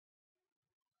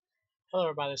Hello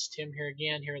everybody, this is Tim here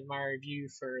again, here with my review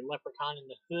for Leprechaun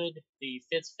in the Hood, the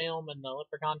fifth film in the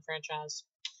Leprechaun franchise.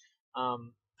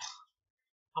 Um,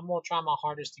 I'm going to try my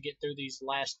hardest to get through these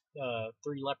last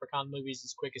three Leprechaun movies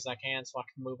as quick as I can so I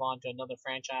can move on to another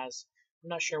franchise. I'm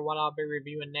not sure what I'll be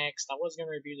reviewing next. I was going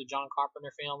to review the John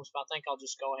Carpenter films, but I think I'll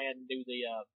just go ahead and do the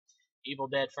Evil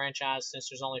Dead franchise since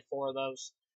there's only four of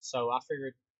those. So I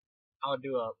figured I would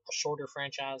do a shorter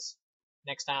franchise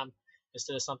next time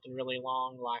instead of something really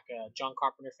long like John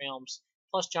Carpenter films.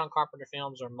 Plus, John Carpenter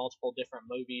films are multiple different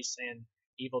movies, and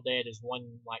Evil Dead is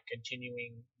one like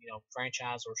continuing,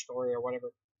 franchise or story or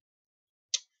whatever,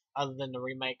 other than the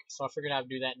remake. So I figured I'd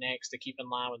do that next to keep in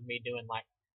line with me doing like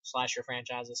slasher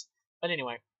franchises. But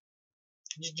anyway,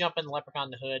 just jump in Leprechaun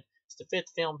in the Hood. It's the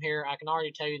fifth film here. I can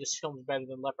already tell you this film is better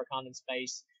than Leprechaun in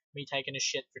Space. Me taking a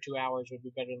shit for 2 hours would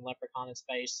be better than Leprechaun in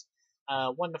Space.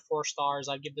 1 to 4 stars.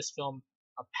 I'd give this film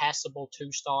a passable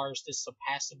 2 stars. This is a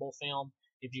passable film.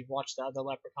 If you've watched the other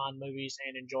Leprechaun movies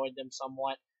and enjoyed them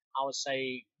somewhat, I would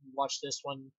say watch this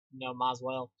one. Might as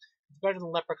well. It's better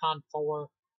than Leprechaun 4.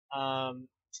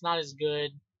 It's not as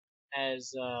good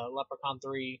as Leprechaun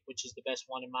 3, which is the best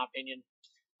one in my opinion.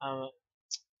 Uh,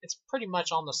 it's pretty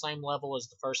much on the same level as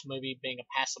the first movie, being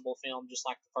a passable film, just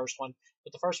like the first one.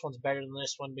 But the first one's better than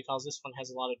this one because this one has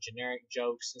a lot of generic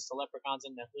jokes. Since the leprechaun's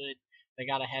in the hood, they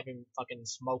gotta have him fucking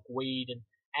smoke weed, and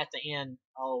at the end,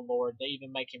 oh lord, they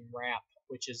even make him rap,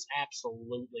 which is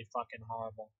absolutely fucking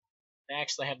horrible. They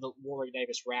actually have the Warwick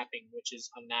Davis rapping, which is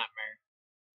a nightmare,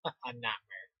 a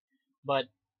nightmare. But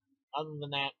other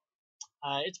than that,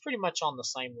 it's pretty much on the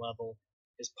same level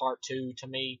as part two to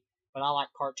me, but I like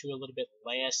part two a little bit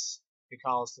less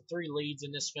because the three leads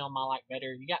in this film I like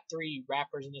better. You got three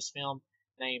rappers in this film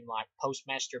named like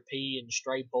Postmaster P and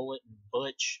Stray Bullet and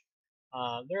Butch.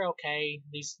 They're okay.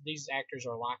 These actors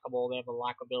are likable. They have a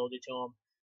likability to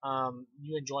them.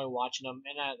 You enjoy watching them,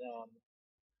 and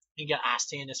you got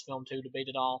Ice-T in this film too to beat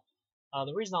it all.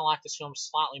 The reason I like this film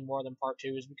slightly more than part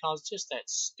two is because just that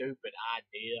stupid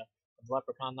idea of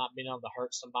Leprechaun not being able to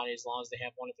hurt somebody as long as they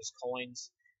have one of his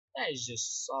coins. That is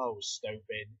just so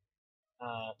stupid.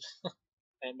 Uh,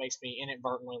 that makes me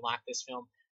inadvertently like this film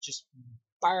just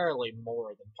barely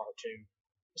more than part two.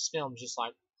 This film's just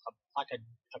like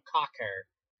a cock hair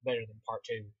better than part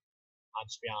two. I'll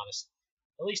just be honest.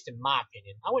 At least in my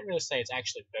opinion. I wouldn't really say it's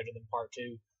actually better than part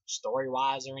two, story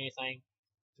wise or anything.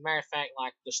 As a matter of fact,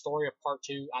 like the story of part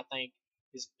two, I think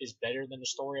is better than the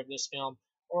story of this film.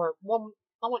 Or one,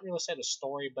 I wouldn't really say the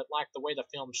story, but like the way the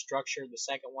film's structured, the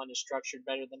second one is structured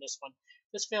better than this one.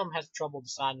 This film has trouble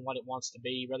deciding what it wants to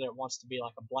be, whether it wants to be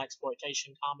like a black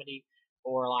exploitation comedy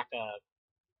or like a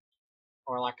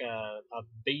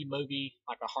B movie,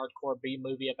 like a hardcore B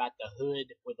movie about the hood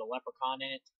with a leprechaun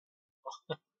in it.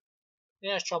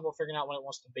 It has trouble figuring out what it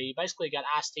wants to be. Basically, you got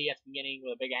Ice-T at the beginning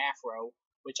with a big afro,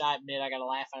 which I admit I got a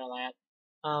laugh out of that.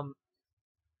 Um,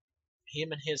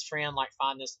 him and his friend like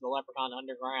find this the leprechaun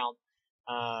underground,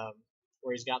 um,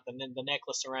 where he's got the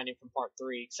necklace around him from part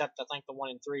three. Except I think the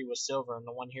one in three was silver and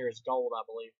the one here is gold, I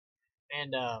believe.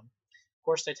 And of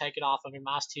course they take it off of him.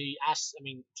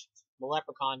 The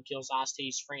leprechaun kills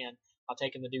Ice-T's friend by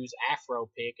taking the dude's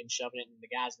afro pick and shoving it in the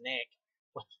guy's neck,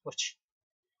 which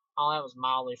oh that was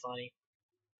mildly funny.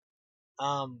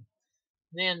 Um,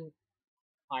 then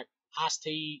like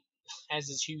Ice-T has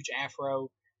this huge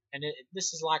afro, and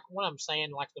this is like what I'm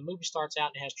saying. Like the movie starts out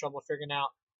and has trouble figuring out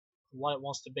what it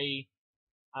wants to be.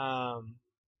 Um,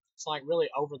 it's like really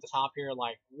over the top here,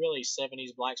 like really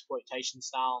 70s black exploitation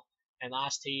style. And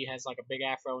Ice-T has like a big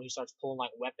afro, and he starts pulling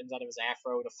like weapons out of his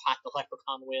afro to fight the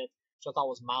leprechaun with, which I thought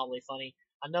was mildly funny.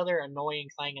 Another annoying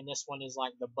thing in this one is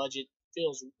like the budget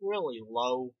feels really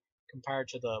low compared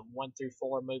to the 1 through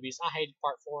 4 movies. I hated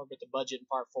part four, but the budget in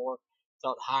part four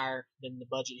felt higher than the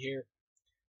budget here.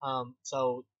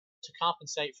 So to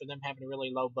compensate for them having a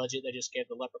really low budget, they just gave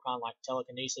the leprechaun like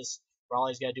telekinesis, where all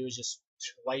he's got to do is just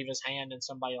wave his hand and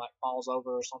somebody like falls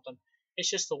over or something. It's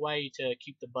just a way to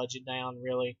keep the budget down,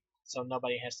 really, so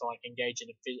nobody has to like engage in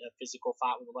a physical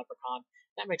fight with the leprechaun.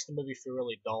 That makes the movie feel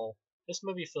really dull. This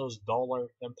movie feels duller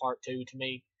than part two to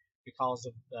me because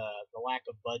of the lack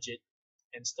of budget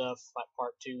and stuff like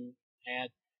part two had.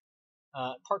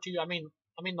 Part two, I mean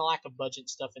the lack of budget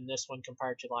stuff in this one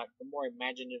compared to like the more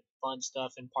imaginative, fun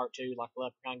stuff in part two, like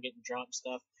Leprechaun getting drunk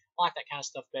stuff. I like that kind of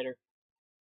stuff better.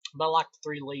 But I like the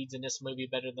three leads in this movie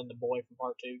better than the boy from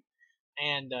part two,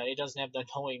 and it doesn't have the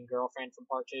annoying girlfriend from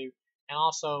part two. And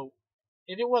also,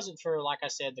 if it wasn't for like I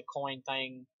said, the coin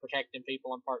thing protecting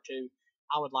people in part two,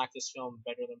 I would like this film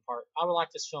better than part. I would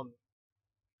like this film.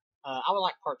 I would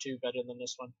like part two better than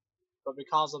this one, but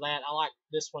because of that, I like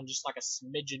this one just like a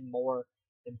smidgen more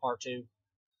than part two.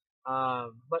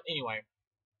 But anyway,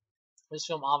 this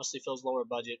film obviously feels lower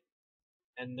budget,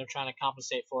 and they're trying to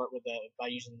compensate for it with by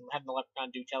using having the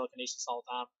Leprechaun do telekinesis all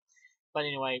the time. But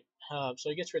anyway, so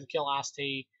he gets ready to kill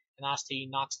Ice-T, and Ice-T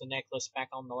knocks the necklace back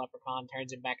on the Leprechaun,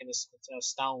 turns him back into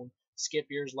stone. Skip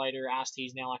years later, Ice-T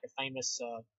is now like a famous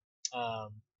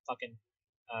fucking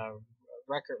uh,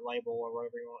 record label or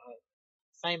whatever you want,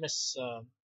 famous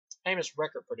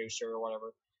record producer or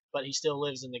whatever. But he still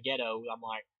lives in the ghetto. I'm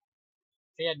like,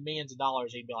 if he had millions of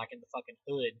dollars, he'd be like in the fucking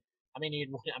hood.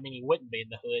 He wouldn't be in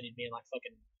the hood. He'd be in like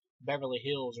fucking Beverly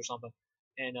Hills or something.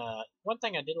 And one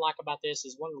thing I did like about this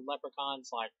is one of the leprechauns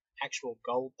like actual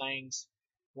gold things.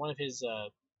 One of his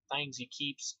things he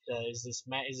keeps is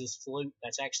this flute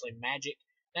that's actually magic.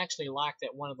 I actually like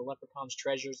that one of the leprechaun's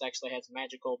treasures actually has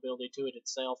magical ability to it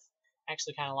itself. I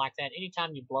actually kind of like that.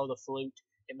 Anytime you blow the flute,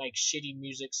 it makes shitty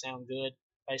music sound good.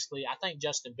 Basically, I think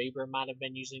Justin Bieber might have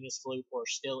been using this flute or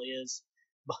still is.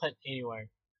 But anyway,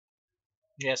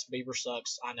 yes, Bieber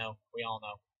sucks. I know. We all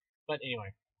know. But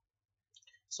anyway,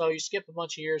 so you skip a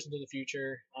bunch of years into the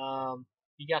future.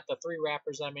 You got the three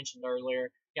rappers I mentioned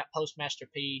earlier. You got Postmaster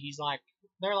P.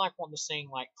 They're like wanting to sing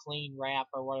like clean rap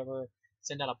or whatever,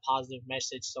 send out a positive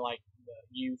message to like the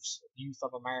youth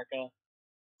of America.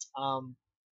 Um,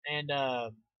 and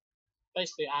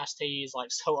basically Ice-T is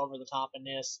like so over the top in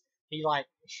this. He like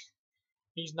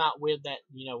he's not with that,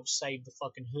 save the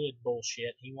fucking hood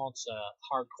bullshit. He wants a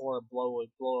hardcore blow a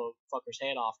fucker's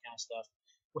head off kind of stuff.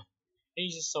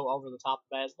 He's just so over the top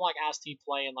about it. It's like Ice-T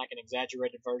playing like an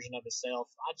exaggerated version of himself.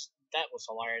 That was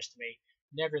hilarious to me.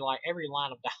 Never like every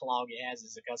line of dialogue he has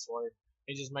is a cuss word.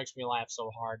 It just makes me laugh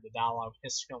so hard. The dialogue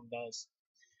this film does.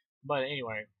 But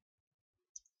anyway,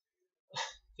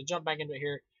 to jump back into it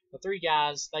here, the three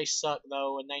guys they suck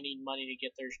though, and they need money to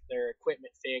get their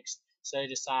equipment fixed. So they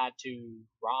decide to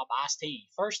rob Ice-T.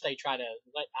 First, they try to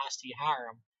let Ice-T hire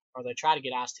them, or they try to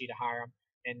get Ice-T to hire them.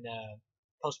 And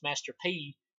Postmaster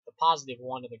P, the positive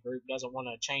one of the group, doesn't want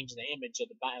to change the image of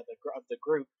the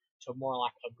group to more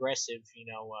like aggressive,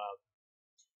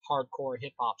 hardcore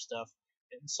hip hop stuff.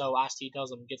 And so Ice-T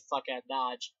tells them, "Get the fuck out of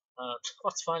Dodge."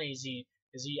 What's funny is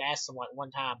he asks them like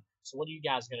one time, "So what are you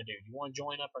guys gonna do? Do you want to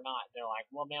join up or not?" And they're like,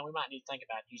 "Well, man, we might need to think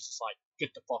about it." He's just like,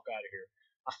 "Get the fuck out of here."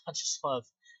 I just love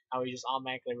how he just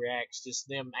automatically reacts. Just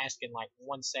them asking like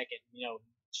 1 second,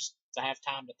 just to have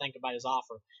time to think about his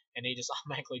offer, and he just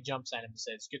automatically jumps at him and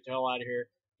says, "Get the hell out of here,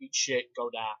 eat shit, go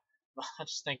die." I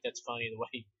just think that's funny the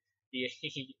way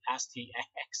he Ice-T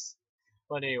acts.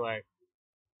 But anyway,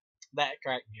 that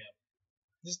cracked me up.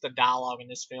 Just the dialogue in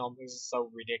this film is so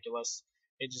ridiculous.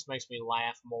 It just makes me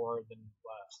laugh more than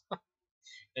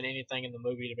anything in the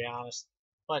movie, to be honest.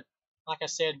 But like I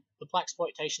said, the black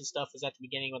exploitation stuff was at the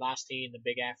beginning with Ice-T and the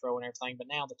big afro and everything, but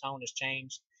now the tone has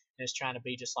changed and it's trying to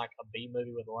be just like a B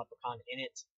movie with a leprechaun in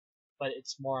it. But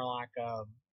it's more like,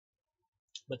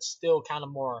 but still kind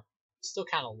of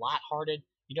lighthearted.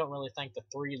 You don't really think the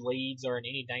three leads are in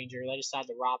any danger. They decide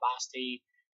to rob Ice-T,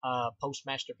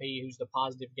 Postmaster P, who's the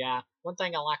positive guy. One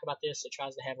thing I like about this, it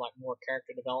tries to have like more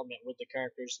character development with the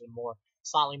characters and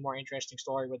slightly more interesting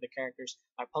story with the characters.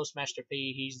 Like Postmaster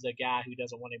P, he's the guy who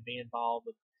doesn't want to be involved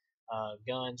with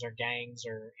guns or gangs,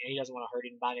 or he doesn't want to hurt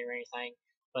anybody or anything.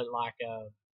 But like,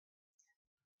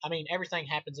 everything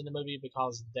happens in the movie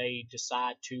because they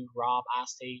decide to rob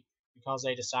Ice-T, because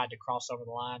they decide to cross over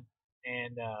the line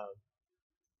and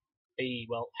be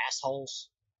assholes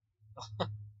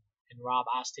and rob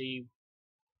Ice-T,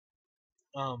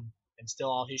 and steal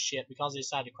all his shit because they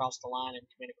decide to cross the line and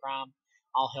commit a crime.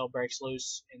 All hell breaks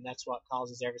loose, and that's what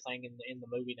causes everything in the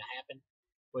movie to happen,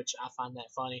 which I find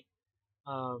that funny.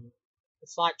 Um,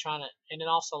 it's like trying to, and then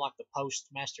also like the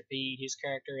Postmaster P, his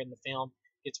character in the film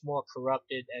gets more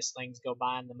corrupted as things go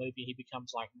by in the movie. He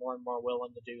becomes like more and more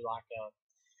willing to do like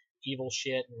evil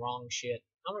shit and wrong shit.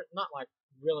 Not like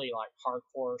really like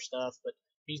hardcore stuff, but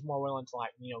he's more willing to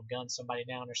like gun somebody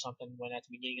down or something. When at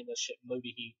the beginning of the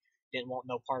movie he didn't want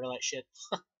no part of that shit.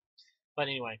 But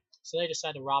anyway, so they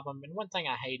decide to rob him. And one thing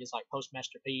I hate is like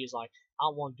Postmaster P is like, I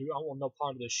want no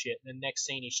part of this shit. And the next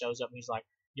scene he shows up and he's like,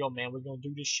 "Yo man, we're gonna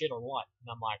do this shit or what?"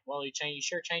 And I'm like, well, he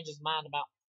sure changed his mind about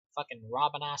fucking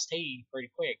robbing Ice-T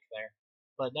pretty quick there.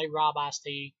 But they rob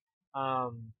Ice-T.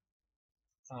 Um,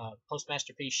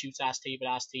 Postmaster P shoots Ice-T, but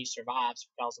Ice-T survives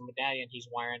because the medallion he's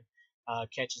wearing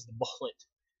catches the bullet.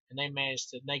 And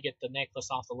they get the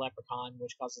necklace off the leprechaun,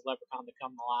 which causes the leprechaun to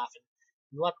come to life. And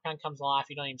when the leprechaun comes to life,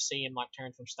 you don't even see him like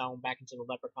turn from stone back into the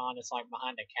leprechaun. It's like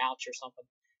behind a couch or something.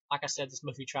 Like I said, this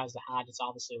movie tries to hide it's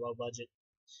obviously low budget.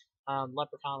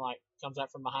 Leprechaun like comes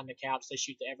out from behind the couch. They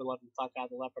shoot the ever loving fuck out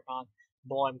of the leprechaun,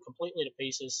 blow him completely to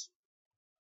pieces.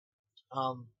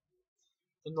 Um,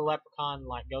 Then the leprechaun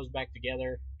like goes back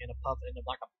together in a puff, and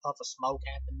like a puff of smoke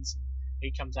happens. And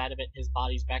he comes out of it, and his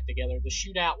body's back together. The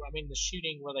shootout, I mean, the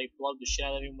shooting where they blow the shit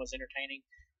out of him was entertaining.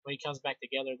 When he comes back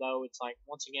together, though, it's like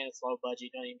once again it's low budget.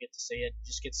 You don't even get to see it. You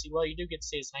just get to see. Well, you do get to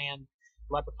see his hand,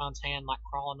 Leprechaun's hand, like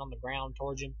crawling on the ground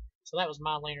towards him. So that was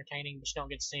mildly entertaining, but you don't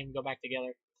get to see him go back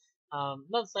together.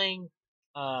 Another thing,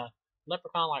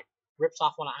 Leprechaun like rips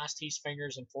off one of Ice-T's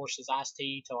fingers and forces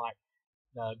Ice-T to like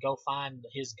go find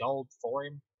his gold for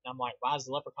him. And I'm like, why does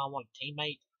the Leprechaun want a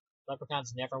teammate?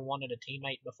 Leprechaun's never wanted a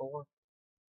teammate before.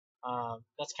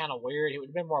 That's kind of weird. It would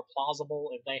have been more plausible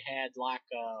if they had like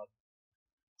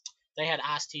they had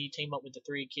Ice-T team up with the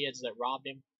three kids that robbed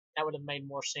him. That would have made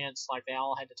more sense. Like they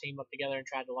all had to team up together and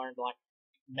tried to learn to like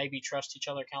maybe trust each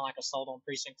other, kind of like Assault on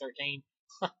Precinct 13,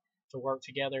 to work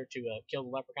together to kill the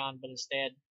Leprechaun. But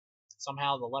instead,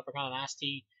 somehow the Leprechaun and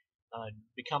Ice-T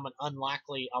become an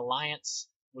unlikely alliance,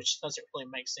 which doesn't really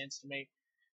make sense to me.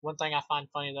 One thing I find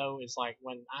funny though is like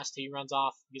when Ice-T runs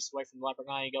off, gets away from the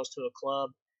Leprechaun, he goes to a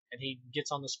club and he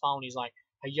gets on this phone. He's like,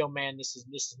 "Hey, yo, man, this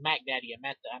is Mac Daddy. I'm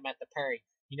at the Perry.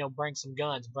 You know, bring some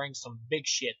guns, bring some big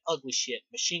shit, ugly shit,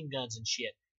 machine guns and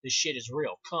shit. This shit is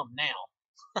real. Come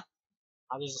now."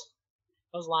 I just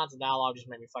those lines of dialogue just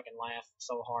make me fucking laugh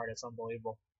so hard. It's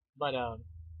unbelievable. But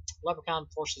Leprechaun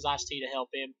forces Ice-T to help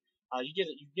him. You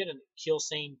get a kill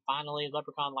scene finally.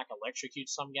 Leprechaun like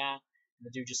electrocutes some guy, and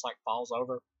the dude just like falls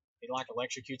over. He like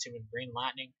electrocutes him with green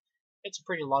lightning. It's a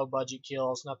pretty low budget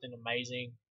kill. It's nothing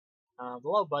amazing. The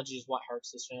low budget is what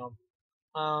hurts this film,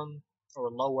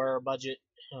 or lower budget.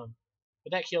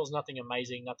 But that kills nothing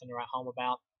amazing, nothing to write home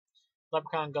about.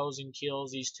 Leprechaun goes and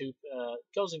kills these two.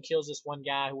 Goes and kills this one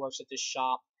guy who works at this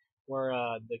shop where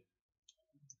the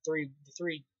three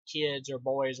kids or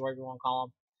boys, whatever you want to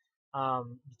call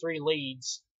them, the three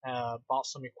leads bought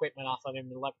some equipment off of him.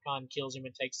 The Leprechaun kills him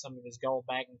and takes some of his gold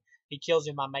back, and he kills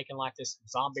him by making like this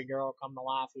zombie girl come to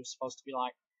life who's supposed to be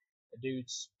like the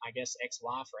dude's, I guess,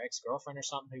 ex-wife or ex-girlfriend or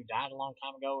something who died a long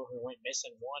time ago, who went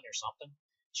missing one or something.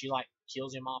 She like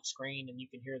kills him off screen, and you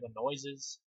can hear the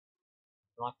noises.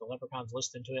 And, like the Leprechaun's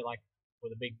listening to it like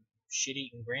with a big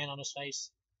shit-eating grin on his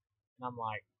face, and I'm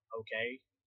like, okay,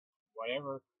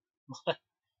 whatever.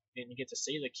 Didn't get to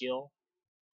see the kill,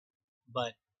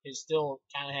 but it still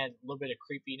kind of had a little bit of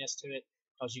creepiness to it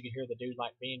because you could hear the dude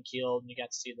like being killed, and you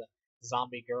got to see the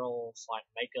zombie girl's like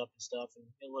makeup and stuff, and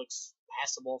it looks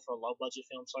passable for a low budget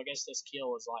film. So I guess this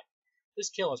kill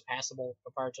is passable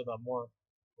compared to the more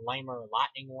lamer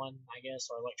lightning one, I guess,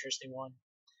 or electricity one.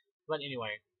 But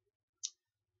anyway,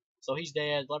 so he's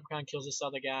dead. Leprechaun kills this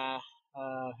other guy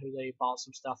who they bought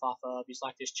some stuff off of. He's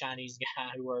like this Chinese guy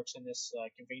who works in this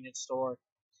convenience store.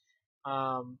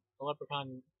 The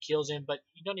Leprechaun kills him, but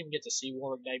you don't even get to see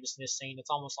Warwick Davis in this scene.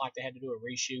 It's almost like they had to do a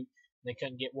reshoot and they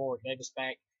couldn't get Warwick Davis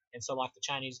back. And so, like the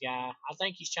Chinese guy, I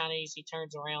think he's Chinese. He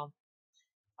turns around.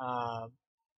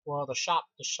 Well, the shop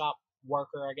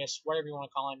worker, I guess, whatever you want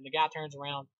to call him, the guy turns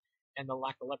around, and the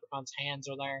Leprechaun's hands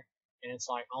are there, and it's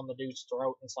like on the dude's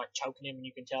throat, and it's like choking him, and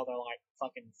you can tell they're like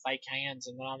fucking fake hands,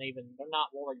 and they're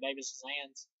not Warwick Davis's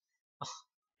hands.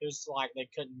 It was like they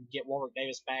couldn't get Warwick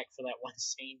Davis back for that one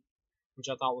scene, which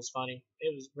I thought was funny.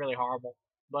 It was really horrible.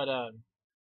 But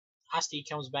Ice-T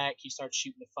comes back. He starts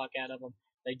shooting the fuck out of them.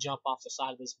 They jump off the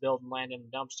side of this building, land in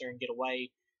a dumpster, and get away.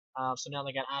 So now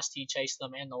they got Ice-T chase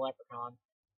them and the Leprechaun.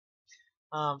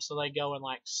 So they go and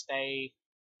like stay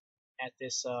at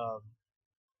this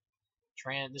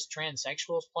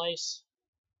transsexual's place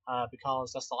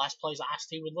because that's the last place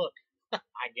Ice-T would look,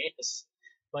 I guess.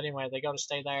 But anyway, they go to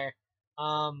stay there.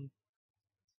 The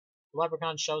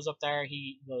Leprechaun shows up there.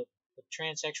 The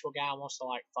transsexual guy wants to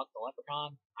like fuck the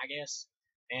Leprechaun, I guess.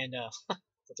 And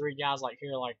the three guys like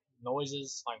hear like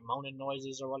noises, like moaning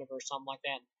noises or whatever, or something like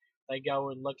that. They go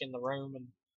and look in the room, and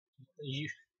you're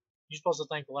supposed to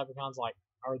think the Leprechaun's like,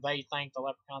 or they think the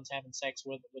Leprechaun's having sex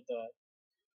with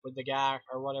the guy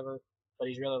or whatever, but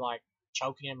he's really like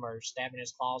choking him or stabbing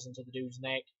his claws into the dude's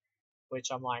neck,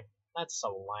 which I'm like, that's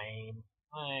so lame.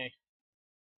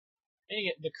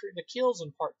 The kills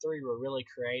in part 3 were really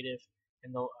creative,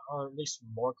 or at least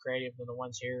more creative than the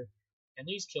ones here, and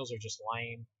these kills are just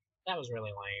lame. That was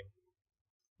really lame.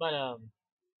 But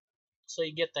so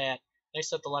you get that. They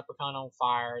set the Leprechaun on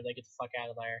fire. They get the fuck out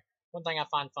of there. One thing I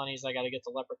find funny is they got to get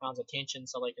the Leprechaun's attention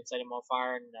so they can set him on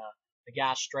fire. And the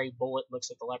guy stray bullet looks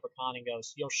at the Leprechaun and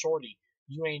goes, "Yo, shorty,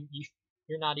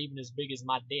 you're not even as big as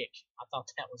my dick." I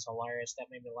thought that was hilarious. That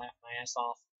made me laugh my ass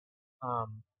off.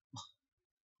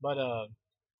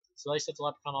 So they set the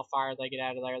Leprechaun on fire. They get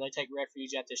out of there. They take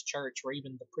refuge at this church where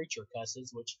even the preacher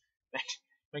cusses, which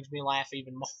makes me laugh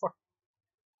even more.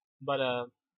 But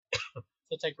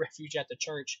so take refuge at the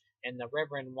church, and the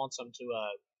Reverend wants them to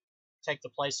take the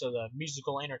place of the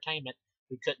musical entertainment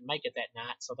who couldn't make it that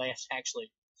night, so they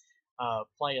actually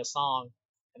play a song,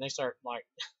 and they start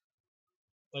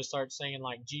singing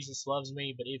like Jesus loves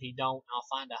me, but if he don't,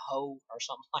 I'll find a hoe or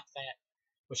something like that,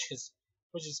 which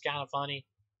is kind of funny.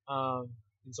 And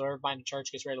so everybody in the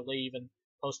church gets ready to leave, and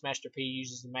Postmaster P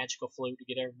uses the magical flute to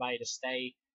get everybody to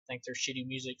stay. Think their shitty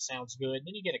music sounds good.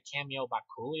 Then you get a cameo by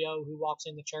Coolio who walks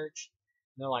in the church,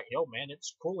 and they're like, "Yo, man,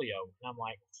 it's Coolio," and I'm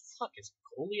like, "Fuck is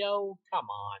Coolio? Come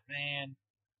on, man,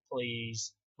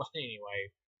 please." But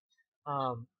anyway,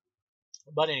 um,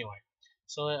 but anyway,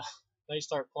 so they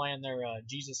start playing their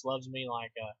 "Jesus Loves Me"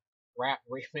 like a rap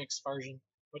remix version,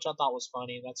 which I thought was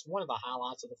funny. That's one of the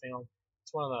highlights of the film.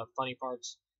 It's one of the funny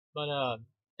parts. But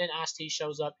then Ice-T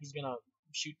shows up. He's gonna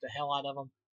shoot the hell out of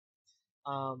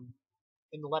him.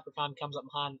 Then the Leprechaun comes up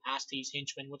behind Ice-T's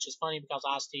henchman, which is funny because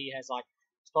Ice-T has like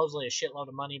supposedly a shitload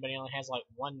of money, but he only has like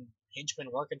one henchman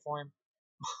working for him,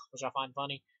 which I find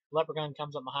funny. The Leprechaun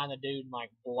comes up behind the dude and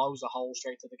like blows a hole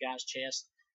straight through the guy's chest,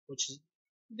 which is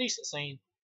a decent scene.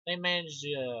 They managed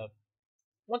to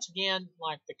once again,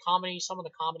 like the comedy, some of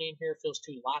the comedy in here feels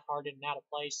too lighthearted and out of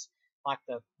place. Like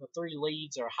the three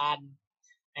leads are hiding,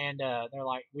 and they're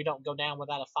like, we don't go down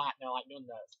without a fight. And they're like doing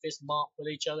the fist bump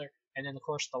with each other. And then, of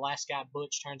course, the last guy,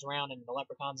 Butch, turns around and the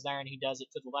Leprechaun's there, and he does it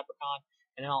to the Leprechaun.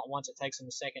 And then all at once, it takes him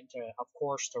a second to, of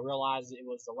course, to realize it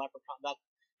was the Leprechaun.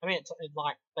 It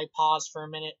like they pause for a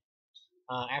minute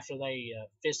after they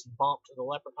fist bumped the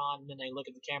Leprechaun, and then they look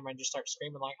at the camera and just start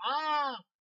screaming like, "Ah!"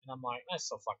 And I'm like, that's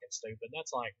so fucking stupid.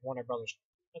 That's like Warner Brothers.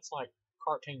 That's like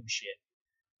cartoon shit.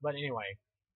 But anyway,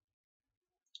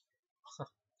 like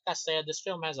I said, this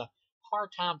film has a hard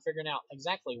time figuring out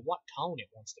exactly what tone it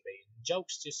wants to be. The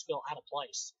jokes just feel out of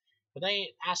place. But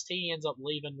Ice-T ends up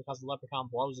leaving because the Leprechaun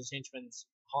blows his henchman's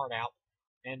heart out,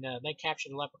 and they capture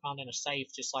the Leprechaun in a safe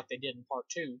just like they did in part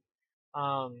two.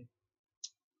 Um,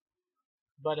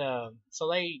 so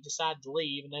they decide to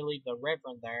leave, and they leave the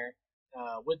Reverend there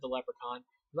with the Leprechaun.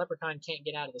 The Leprechaun can't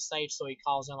get out of the safe, so he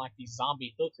calls in like these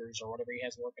zombie hookers or whatever he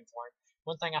has working for him.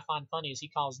 One thing I find funny is he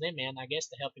calls them in, I guess,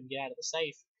 to help him get out of the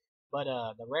safe. But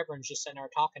the Reverend's just sitting there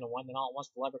talking to one, and all at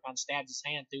once the Leprechaun stabs his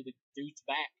hand through the dude's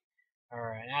back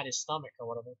or and out his stomach or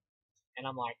whatever. And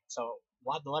I'm like, so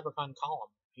why'd the Leprechaun call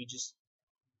him? He just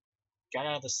got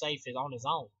out of the safe on his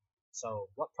own. So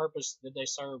what purpose did they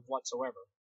serve whatsoever?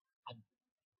 I,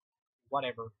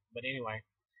 whatever. But anyway,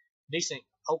 decent,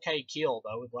 okay kill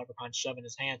though. With Leprechaun shoving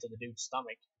his hand to the dude's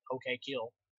stomach. Okay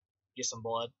kill. Get some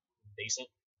blood. Decent.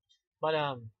 But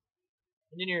and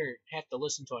then you have to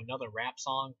listen to another rap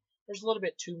song. There's a little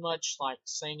bit too much like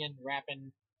singing,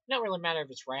 rapping. It don't really matter if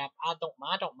it's rap. I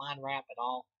don't mind rap at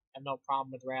all. I have no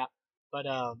problem with rap. But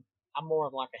I'm more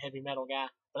of like a heavy metal guy.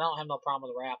 But I don't have no problem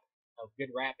with rap. Good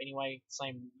rap anyway.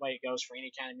 Same way it goes for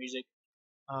any kind of music.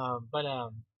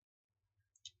 But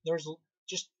there's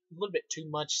just a little bit too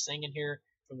much singing here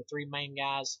from the three main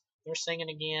guys. They're singing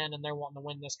again, and they're wanting to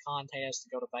win this contest to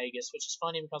go to Vegas, which is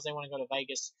funny because they want to go to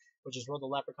Vegas, which is where the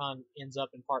Leprechaun ends up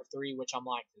in part three. Which I'm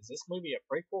like, is this movie a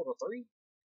prequel to three?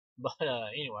 But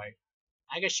anyway,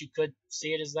 I guess you could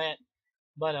see it as that.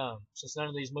 But since none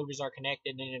of these movies are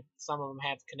connected, and if some of them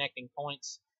have connecting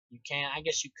points, you can. I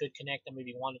guess you could connect them if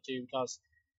you wanted to, because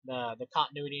the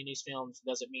continuity in these films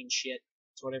doesn't mean shit.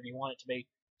 It's whatever you want it to be.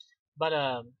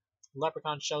 But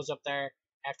Leprechaun shows up there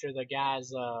after the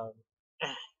guys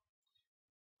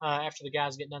after the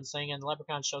guys get done singing. The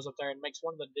Leprechaun shows up there and makes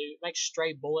makes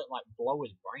Stray Bullet like blow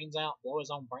his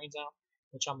own brains out.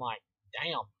 Which I'm like,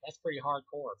 damn, that's pretty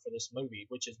hardcore for this movie,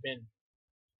 which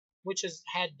has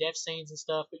had death scenes and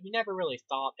stuff, but you never really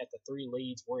thought that the three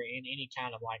leads were in any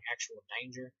kind of like actual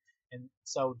danger. And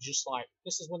so just like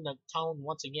this is when the tone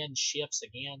once again shifts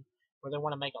again, where they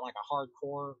want to make it like a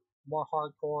more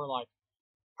hardcore like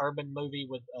urban movie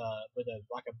with a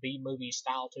like a B movie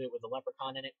style to it with the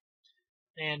Leprechaun in it.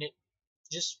 And it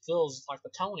just feels like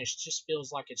the tone just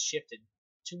feels like it's shifted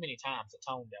too many times. The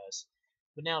tone does.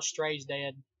 But now Stray's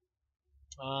dead.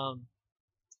 Or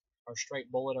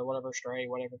Straight Bullet or whatever, Stray,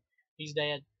 whatever. He's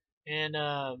dead. And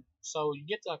so you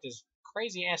get like this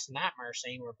crazy ass nightmare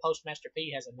scene where Postmaster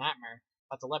P has a nightmare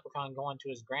about the Leprechaun going to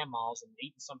his grandma's and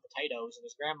eating some potatoes, and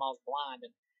his grandma's blind,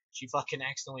 and she fucking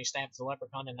accidentally stabs the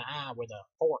Leprechaun in the eye with a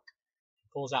fork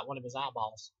and pulls out one of his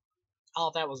eyeballs. I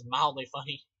thought that was mildly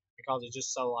funny because it's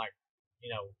just so like,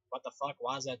 what the fuck?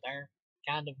 Why is that there?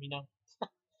 Kind of,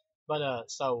 But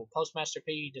so Postmaster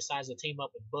P decides to team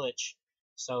up with Butch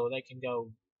so they can go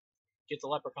get the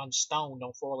Leprechaun stoned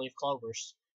on four-leaf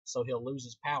clovers so he'll lose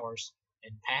his powers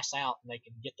and pass out, and they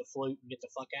can get the flute and get the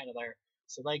fuck out of there.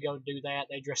 So they go do that.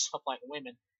 They dress up like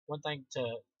women. one thing to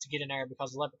get in there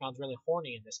because the Leprechaun's really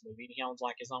horny in this movie. He owns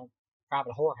like his own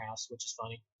private whorehouse, which is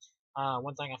funny.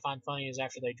 One thing I find funny is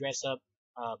after they dress up,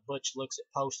 Butch looks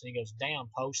at Post and he goes, "Damn,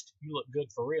 Post, you look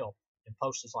good for real." And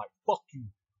Post is like, "Fuck you."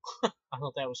 I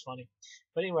thought that was funny.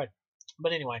 But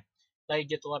anyway, they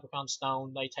get the Leprechaun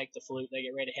stoned. They take the flute. They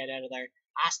get ready to head out of there.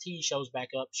 Ice-T shows back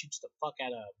up, shoots the fuck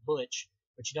out of Butch,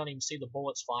 but you don't even see the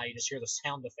bullets fly. You just hear the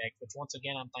sound effect, which once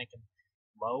again I'm thinking,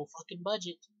 low fucking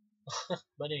budget.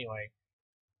 But anyway,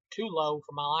 too low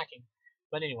for my liking.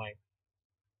 But anyway,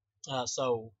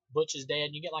 so Butch is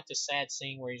dead. You get like this sad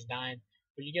scene where he's dying,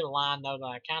 but you get a line though that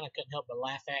I kind of couldn't help but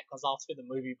laugh at because all through the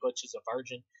movie Butch is a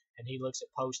virgin, and he looks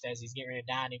at Post as he's getting ready to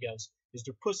die, and he goes, "Is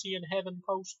there pussy in heaven,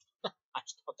 Post?" I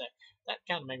just thought that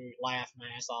kind of made me laugh my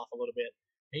ass off a little bit.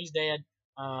 He's dead.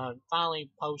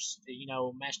 Finally, Post,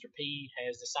 Master P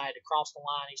has decided to cross the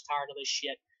line. He's tired of this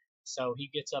shit, so he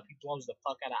gets up. He blows the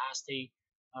fuck out of Ice-T.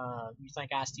 You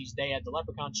think Ice-T's dead. The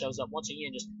Leprechaun shows up once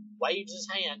again, just waves his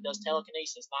hand, does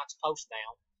telekinesis, knocks Post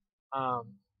down.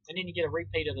 And then you get a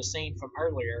repeat of the scene from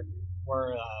earlier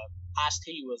where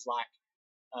Ice-T was like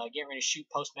getting ready to shoot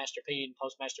Postmaster P, and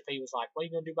Postmaster P was like, "What are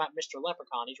you going to do about Mr.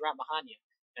 Leprechaun? He's right behind you."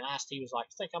 And Ice-T was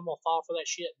like, "You think I'm going to fall for that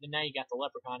shit?" And then now you got the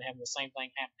Leprechaun having the same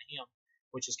thing happen to him,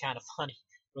 which is kind of funny.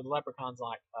 Where the Leprechaun's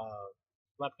like,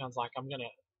 "I'm going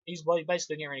to," he's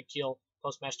basically getting ready to kill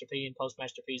Postmaster P, and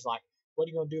Postmaster P's like, "What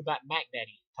are you going to do about Mac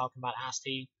Daddy?" Talking about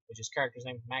Ice-T, which his character's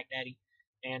name is Mac Daddy.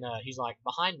 And he's like,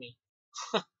 "Behind me."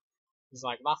 He's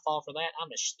like, "If I fall for that,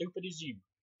 I'm as stupid as you."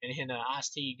 And then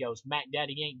Ice-T goes, "Mac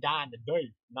Daddy ain't dying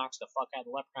today." Knocks the fuck out of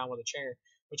the Leprechaun with a chair,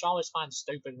 which I always find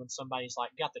stupid when somebody's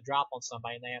like got the drop on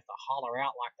somebody and they have to holler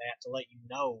out like that to let you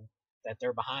know that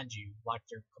they're behind you, like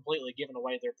they're completely giving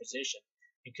away their position.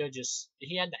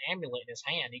 He had the amulet in his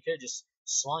hand. He could have just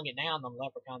slung it down on the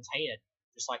Leprechaun's head,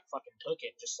 just like fucking took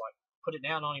it, just like put it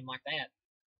down on him like that.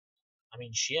 I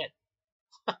mean, shit.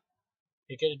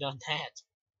 He could have done that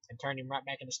and turned him right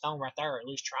back into stone right there, or at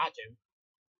least tried to.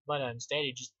 But instead,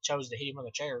 he just chose to hit him with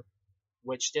a chair,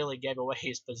 which still he gave away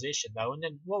his position, though. And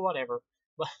then, well, whatever.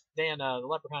 But then the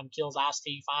Leprechaun kills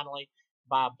Ice-T finally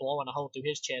by blowing a hole through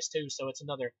his chest, too, so it's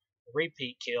another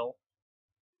repeat kill.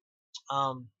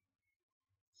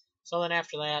 So then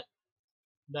after that,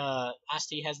 the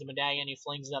Ice-T has the medallion, he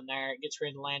flings it up in there, it gets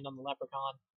ready to land on the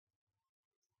Leprechaun.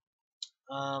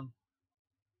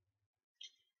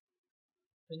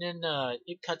 And then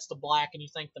it cuts to black, and you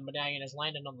think the medallion is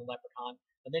landing on the Leprechaun,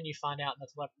 but then you find out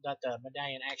that the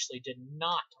medallion actually did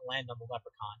not land on the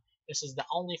Leprechaun. This is the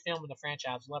only film in the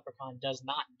franchise Leprechaun does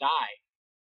not die.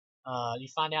 You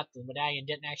find out the medallion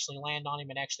didn't actually land on him;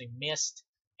 it actually missed.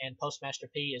 And Postmaster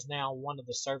P is now one of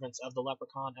the servants of the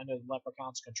Leprechaun under the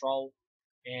Leprechaun's control,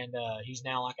 and he's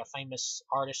now like a famous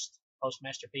artist.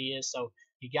 Postmaster P is, so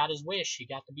he got his wish. He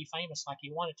got to be famous like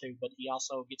he wanted to, but he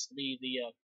also gets to be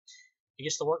he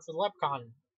gets to work for the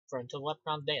Leprechaun until the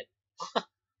Leprechaun's dead.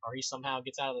 Or he somehow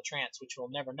gets out of the trance, which we'll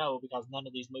never know because none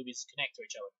of these movies connect to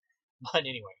each other. But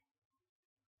anyway.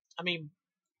 I mean,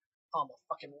 oh, my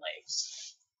fucking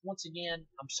legs. Once again,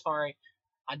 I'm sorry.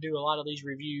 I do a lot of these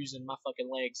reviews and my fucking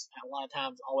legs a lot of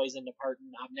times always end up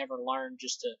hurting. I've never learned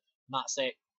just to not say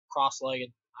it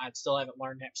cross-legged. I still haven't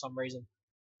learned that for some reason.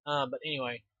 But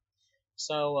anyway.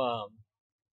 So,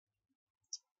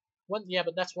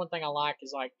 but that's one thing I like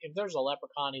is like if there's a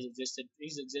Leprechaun, he's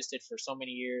existed for so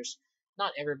many years.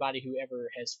 Not everybody who ever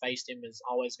has faced him is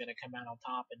always going to come out on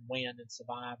top and win and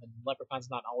survive, and Leprechaun's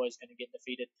not always going to get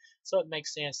defeated. So it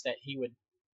makes sense that he would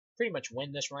pretty much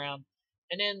win this round.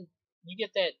 And then you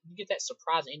get that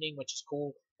surprise ending, which is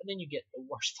cool. But then you get the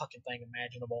worst fucking thing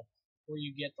imaginable, where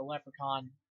you get the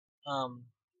Leprechaun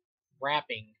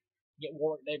rapping, you get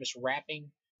Warwick Davis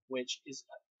rapping, which is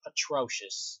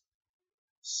atrocious.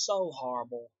 So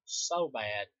horrible, so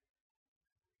bad.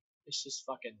 It's just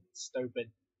fucking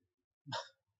stupid.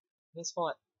 This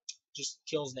what just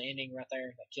kills the ending right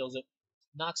there. That kills it.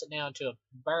 Knocks it down to a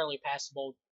barely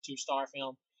passable 2-star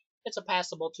film. It's a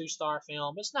passable 2-star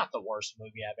film. It's not the worst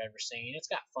movie I've ever seen. It's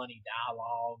got funny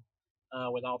dialogue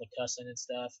with all the cussing and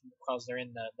stuff because they're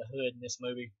in the hood in this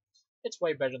movie. It's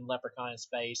way better than Leprechaun in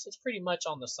Space. It's pretty much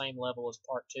on the same level as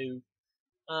Part 2.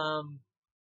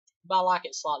 But I like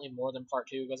it slightly more than Part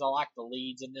 2 because I like the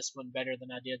leads in this one better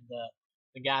than I did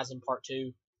the guys in Part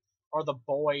 2. Or the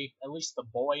boy, at least the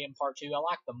boy in Part 2. I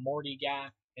like the Morty guy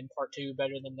in Part 2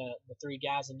 better than the 3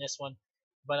 guys in this one.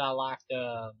 But I like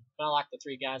the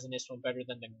 3 guys in this one better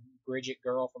than the Bridget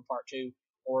girl from Part 2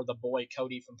 or the boy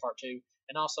Cody from Part 2.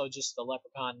 And also just the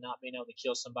Leprechaun not being able to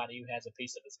kill somebody who has a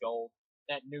piece of his gold.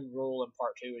 That new rule in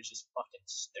Part 2 is just fucking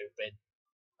stupid.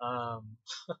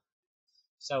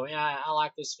 So yeah, I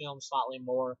like this film slightly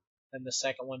more. than the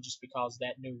second one, just because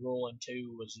that new rule in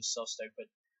 2 was just so stupid.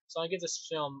 So I give this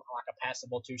film like a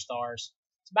passable 2 stars.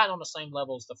 It's about on the same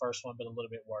level as the first one, but a little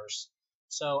bit worse.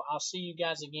 So I'll see you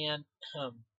guys again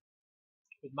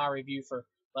with my review for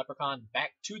Leprechaun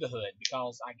Back to the Hood,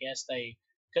 because I guess they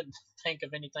couldn't think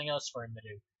of anything else for him to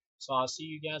do. So I'll see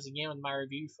you guys again with my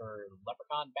review for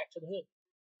Leprechaun Back to the Hood.